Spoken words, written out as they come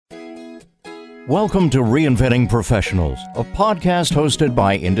Welcome to Reinventing Professionals, a podcast hosted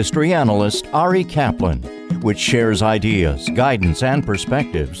by industry analyst Ari Kaplan, which shares ideas, guidance, and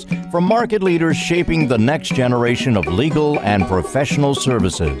perspectives from market leaders shaping the next generation of legal and professional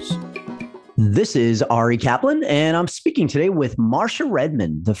services. This is Ari Kaplan, and I'm speaking today with Marsha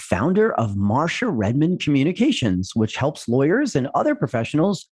Redmond, the founder of Marsha Redmond Communications, which helps lawyers and other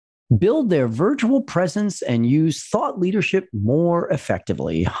professionals build their virtual presence and use thought leadership more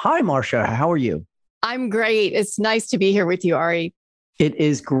effectively. Hi, Marsha. How are you? I'm great. It's nice to be here with you, Ari. It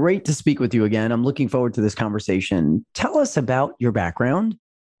is great to speak with you again. I'm looking forward to this conversation. Tell us about your background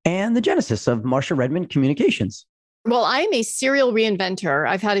and the genesis of Marsha Redmond Communications. Well, I'm a serial reinventor.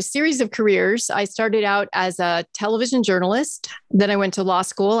 I've had a series of careers. I started out as a television journalist. Then I went to law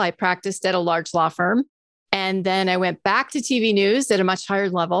school. I practiced at a large law firm. And then I went back to TV news at a much higher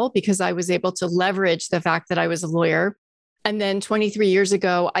level because I was able to leverage the fact that I was a lawyer. And then 23 years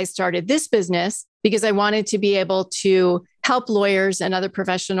ago, I started this business because I wanted to be able to help lawyers and other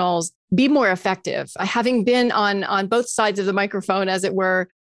professionals be more effective. Having been on both sides of the microphone, as it were,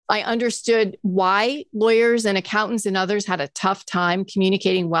 I understood why lawyers and accountants and others had a tough time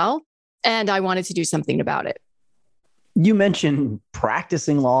communicating well, and I wanted to do something about it. You mentioned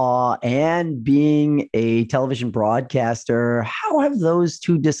practicing law and being a television broadcaster. How have those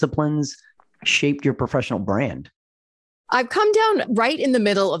two disciplines shaped your professional brand? I've come down right in the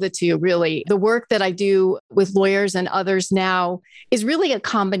middle of the two, really. The work that I do with lawyers and others now is really a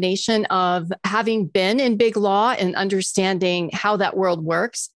combination of having been in big law and understanding how that world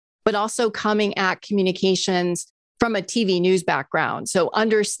works, but also coming at communications from a TV news background. So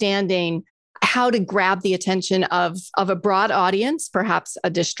understanding how to grab the attention of a broad audience, perhaps a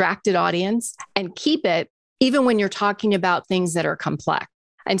distracted audience, and keep it even when you're talking about things that are complex.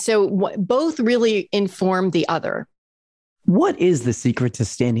 And so both really inform the other. What is the secret to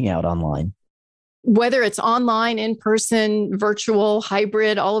standing out online? Whether it's online, in person, virtual,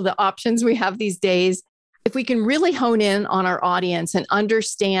 hybrid, all of the options we have these days, if we can really hone in on our audience and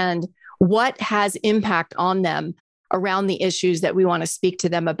understand what has impact on them around the issues that we want to speak to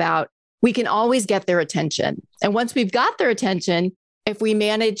them about, we can always get their attention. And once we've got their attention, if we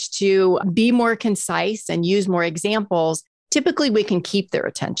manage to be more concise and use more examples, typically we can keep their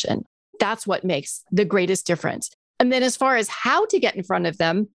attention. That's what makes the greatest difference. And then as far as how to get in front of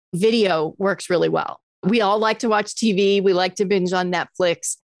them, video works really well. We all like to watch TV. We like to binge on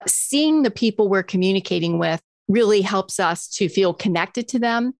Netflix. Seeing the people we're communicating with really helps us to feel connected to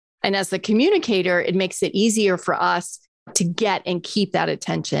them. And as the communicator, it makes it easier for us to get and keep that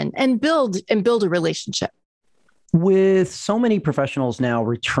attention and build a relationship. With so many professionals now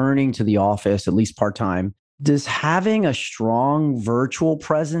returning to the office, at least part-time, does having a strong virtual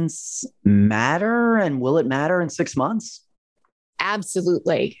presence matter? And will it matter in 6 months?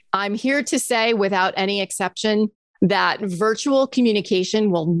 Absolutely. I'm here to say without any exception that virtual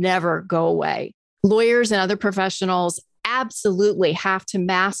communication will never go away. Lawyers and other professionals absolutely have to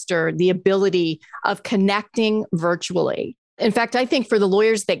master the ability of connecting virtually. In fact, I think for the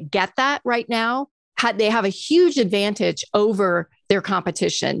lawyers that get that right now, they have a huge advantage over their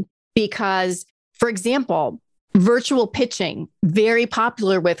competition because, for example, virtual pitching, very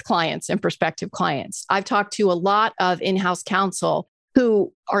popular with clients and prospective clients. I've talked to a lot of in-house counsel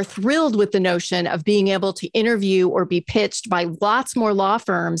who are thrilled with the notion of being able to interview or be pitched by lots more law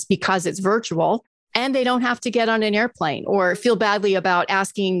firms because it's virtual. And they don't have to get on an airplane or feel badly about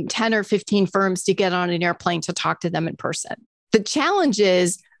asking 10 or 15 firms to get on an airplane to talk to them in person. The challenge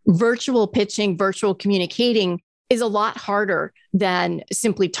is virtual pitching, virtual communicating is a lot harder than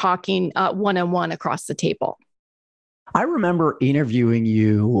simply talking one-on-one across the table. I remember interviewing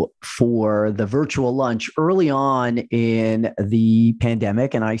you for the virtual lunch early on in the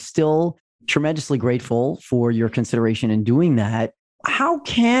pandemic, and I'm still tremendously grateful for your consideration in doing that. How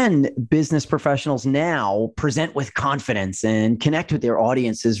can business professionals now present with confidence and connect with their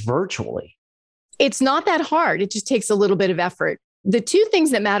audiences virtually? It's not that hard. It just takes a little bit of effort. The two things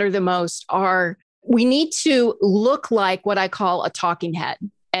that matter the most are we need to look like what I call a talking head.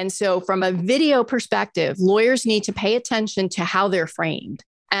 And so from a video perspective, lawyers need to pay attention to how they're framed.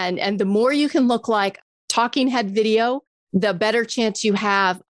 And the more you can look like talking head video, the better chance you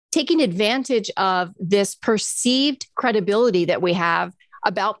have taking advantage of this perceived credibility that we have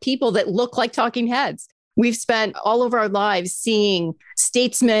about people that look like talking heads. We've spent all of our lives seeing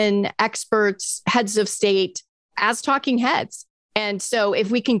statesmen, experts, heads of state as talking heads. And so if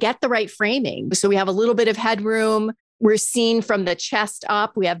we can get the right framing, so we have a little bit of headroom, we're seen from the chest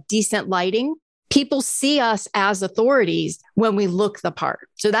up, we have decent lighting, people see us as authorities when we look the part.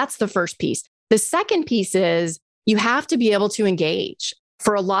 So that's the first piece. The second piece is you have to be able to engage.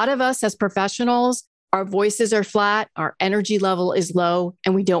 For a lot of us as professionals, our voices are flat, our energy level is low,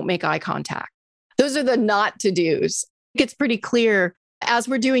 and we don't make eye contact. Those are the not to-dos. It's pretty clear, as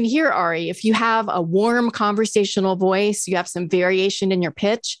we're doing here, Ari, if you have a warm conversational voice, you have some variation in your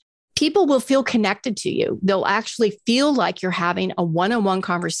pitch, people will feel connected to you. They'll actually feel like you're having a one-on-one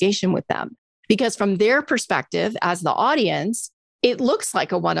conversation with them. Because from their perspective, as the audience, it looks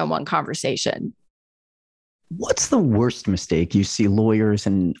like a one-on-one conversation. What's the worst mistake you see lawyers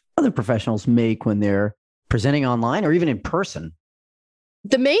and other professionals make when they're presenting online or even in person?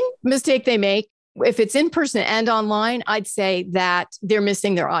 The main mistake they make, if it's in person and online, I'd say that they're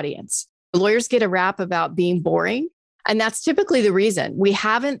missing their audience. Lawyers get a rap about being boring, and that's typically the reason. We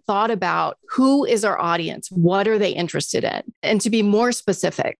haven't thought about who is our audience, what are they interested in? And to be more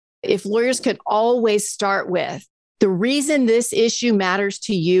specific, if lawyers could always start with, the reason this issue matters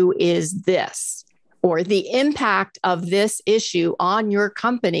to you is this, or the impact of this issue on your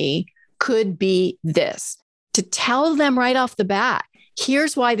company could be this. To tell them right off the bat,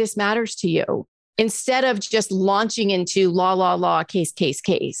 here's why this matters to you, instead of just launching into law,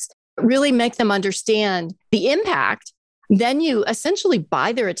 case. Really make them understand the impact. Then you essentially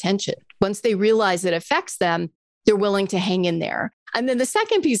buy their attention. Once they realize it affects them, they're willing to hang in there. And then the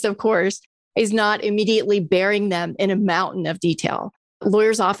second piece, of course, is not immediately burying them in a mountain of detail.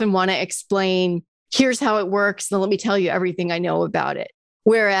 Lawyers often want to explain, here's how it works, and let me tell you everything I know about it.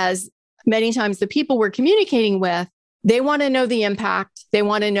 Whereas many times the people we're communicating with, they want to know the impact. They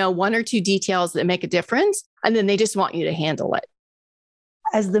want to know one or two details that make a difference, and then they just want you to handle it.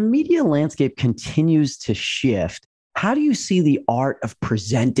 As the media landscape continues to shift, how do you see the art of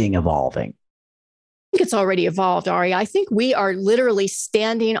presenting evolving? I think it's already evolved, Ari. I think we are literally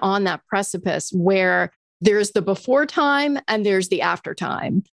standing on that precipice where there's the before time and there's the after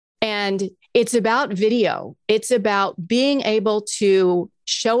time. And it's about video. It's about being able to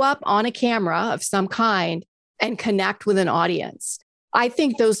show up on a camera of some kind and connect with an audience. I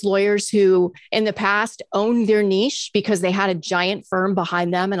think those lawyers who in the past owned their niche because they had a giant firm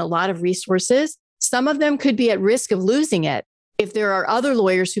behind them and a lot of resources, some of them could be at risk of losing it if there are other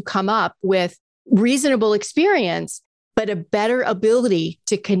lawyers who come up with reasonable experience, but a better ability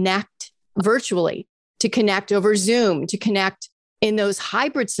to connect virtually, to connect over Zoom, to connect in those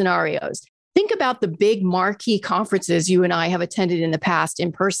hybrid scenarios. Think about the big marquee conferences you and I have attended in the past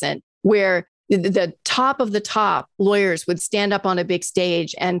in person, where the top of the top lawyers would stand up on a big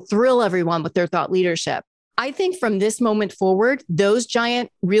stage and thrill everyone with their thought leadership. I think from this moment forward, those giant,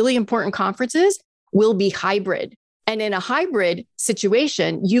 really important conferences will be hybrid. And in a hybrid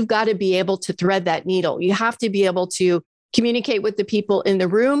situation, you've got to be able to thread that needle. You have to be able to communicate with the people in the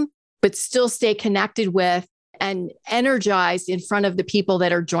room, but still stay connected with and energized in front of the people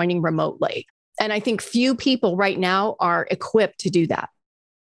that are joining remotely. And I think few people right now are equipped to do that.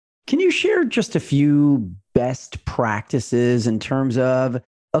 Can you share just a few best practices in terms of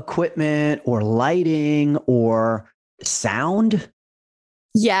equipment or lighting or sound?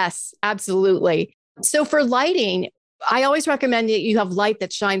 Yes, absolutely. So for lighting, I always recommend that you have light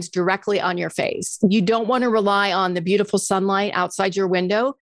that shines directly on your face. You don't want to rely on the beautiful sunlight outside your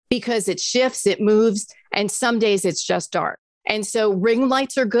window because it shifts, it moves, and some days it's just dark. And so ring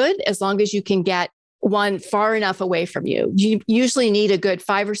lights are good as long as you can get one far enough away from you. You usually need a good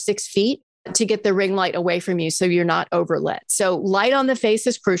 5 or 6 feet to get the ring light away from you so you're not overlit. So light on the face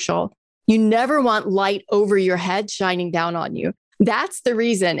is crucial. You never want light over your head shining down on you. That's the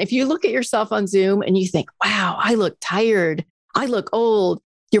reason. If you look at yourself on Zoom and you think, wow, I look tired, I look old,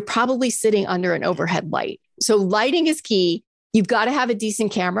 you're probably sitting under an overhead light. So lighting is key. You've got to have a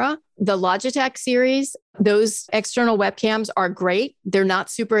decent camera. The Logitech series, those external webcams are great. They're not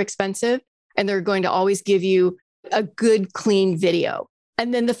super expensive, and they're going to always give you a good, clean video.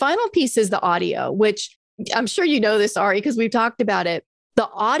 And then the final piece is the audio, which I'm sure you know this, Ari, because we've talked about it. The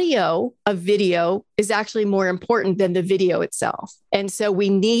audio of video is actually more important than the video itself. And so we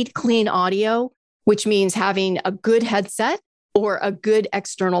need clean audio, which means having a good headset or a good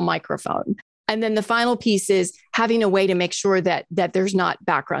external microphone. And then the final piece is having a way to make sure that there's not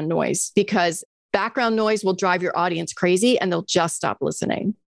background noise, because background noise will drive your audience crazy and they'll just stop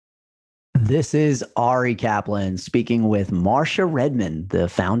listening. This is Ari Kaplan speaking with Marsha Redman, the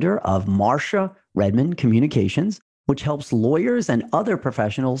founder of Marsha Redman Communications, which helps lawyers and other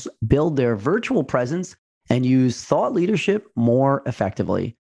professionals build their virtual presence and use thought leadership more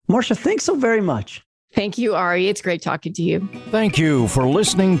effectively. Marsha, thanks so very much. Thank you, Ari. It's great talking to you. Thank you for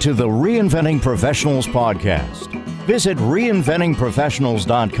listening to the Reinventing Professionals podcast. Visit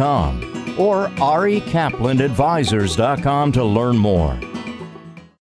reinventingprofessionals.com or arikaplanadvisors.com to learn more.